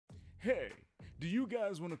Hey, do you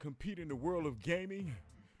guys want to compete in the world of gaming,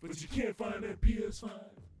 but you can't find that PS5?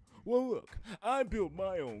 Well, look, I built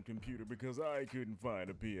my own computer because I couldn't find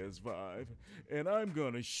a PS5, and I'm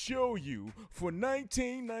gonna show you for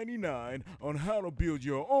 $19.99 on how to build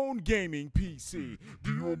your own gaming PC.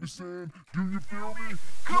 Do you understand? Do you feel me?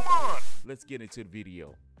 Come on! Let's get into the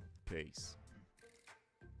video. Peace.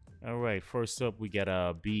 All right, first up, we got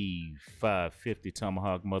our B550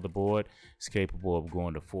 Tomahawk motherboard. It's capable of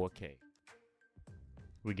going to 4K.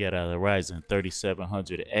 We got our Ryzen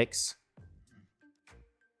 3700X,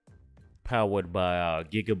 powered by our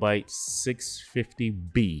Gigabyte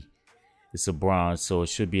 650B. It's a bronze, so it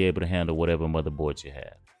should be able to handle whatever motherboard you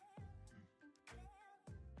have.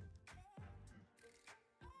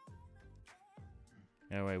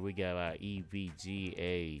 All right, we got our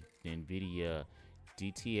EVGA Nvidia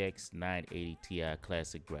GTX 980 Ti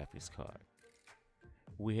classic graphics card.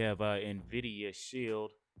 We have our Nvidia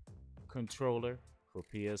Shield controller for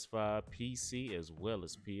PS5, PC, as well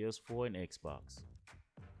as PS4 and Xbox.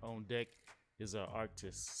 On deck is our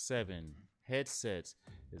Arctis 7 headsets.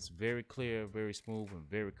 It's very clear, very smooth, and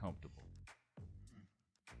very comfortable.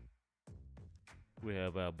 We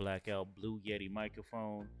have our Blackout Blue Yeti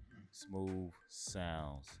microphone. Smooth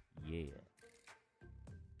sounds, yeah.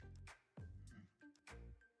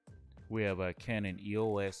 We have our Canon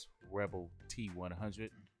EOS Rebel T100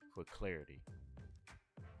 for clarity.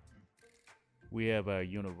 We have our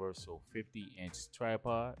universal 50-inch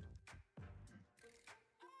tripod.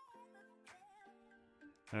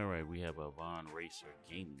 All right, we have a Von Racer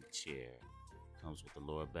gaming chair. Comes with a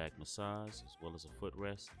lower back massage as well as a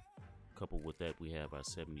footrest. Coupled with that, we have our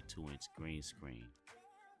 72-inch green screen.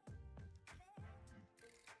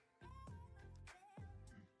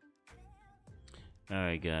 All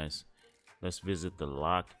right, guys. Let's visit the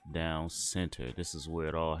lockdown center. This is where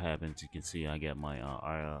it all happens. You can see I got my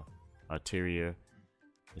Arctis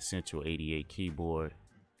Essential 88 keyboard.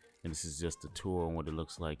 And this is just a tour on what it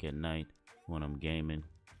looks like at night when I'm gaming.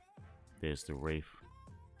 There's the Wraith.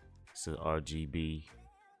 It's the RGB.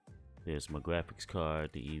 There's my graphics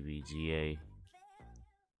card, the EVGA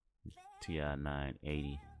TI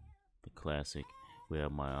 980, the classic. We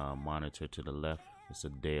have my monitor to the left. It's a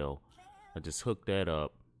Dell. I just hooked that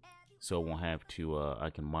up so I won't have to, I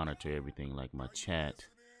can monitor everything like my chat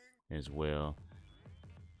as well.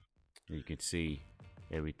 You can see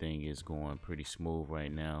everything is going pretty smooth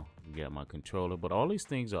right now. We got my controller, but all these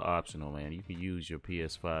things are optional, man. You can use your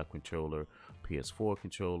PS5 controller, PS4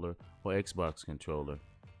 controller, or Xbox controller.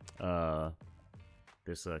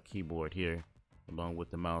 This keyboard here, along with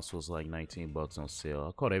the mouse, was like 19 bucks on sale.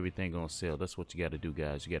 I caught everything on sale. That's what you got to do,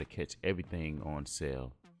 guys. You got to catch everything on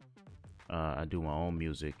sale. I do my own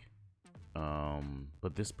music,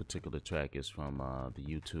 but this particular track is from the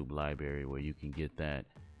YouTube library, where you can get that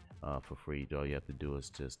for free. All you have to do is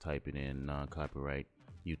just type it in, non-copyright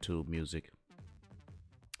YouTube music.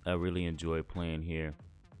 I really enjoy playing here,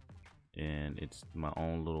 and it's my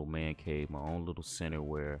own little man cave, my own little center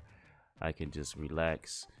where I can just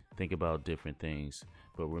relax, think about different things.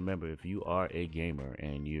 But remember, if you are a gamer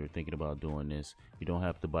and you're thinking about doing this, you don't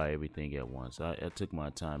have to buy everything at once. I took my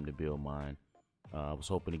time to build mine. I was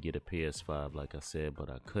hoping to get a PS5, like I said, but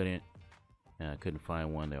I couldn't. And I couldn't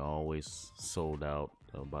find one. They're always sold out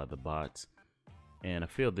by the bots. And I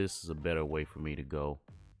feel this is a better way for me to go.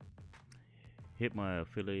 Hit my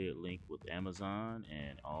affiliate link with Amazon,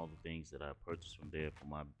 and all the things that I purchased from there for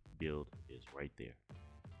my build is right there.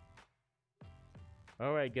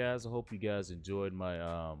 All right, guys, I hope you guys enjoyed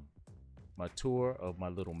my my tour of my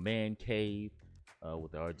little man cave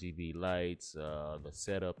with the RGB lights, the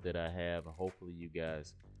setup that I have. Hopefully you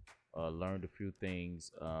guys learned a few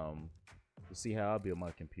things to see how I build my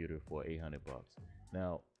computer for 800 bucks.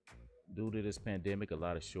 Now, due to this pandemic, a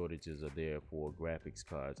lot of shortages are there for graphics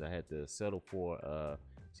cards. I had to settle for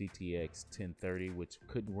GTX 1030, which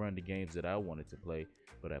couldn't run the games that I wanted to play,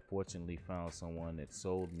 but I fortunately found someone that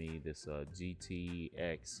sold me this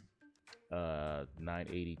GTX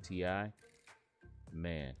 980 Ti,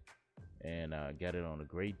 man, and I got it on a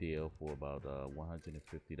great deal for about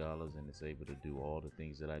 $150, and it's able to do all the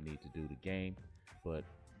things that I need to do to game. But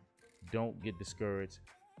don't get discouraged.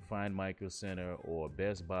 Find Micro Center or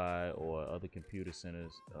Best Buy or other computer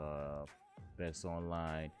centers, Best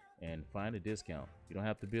Online, and find a discount. You don't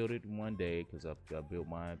have to build it in one day, because I built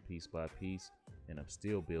mine piece by piece, and I'm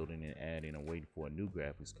still building and adding and waiting for a new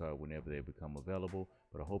graphics card whenever they become available.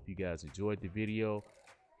 But I hope you guys enjoyed the video.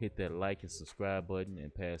 Hit that like and subscribe button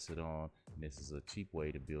and pass it on. And this is a cheap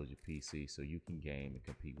way to build your PC so you can game and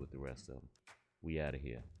compete with the rest of them. We out of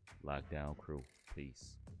here. Lockdown crew.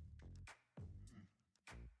 Peace.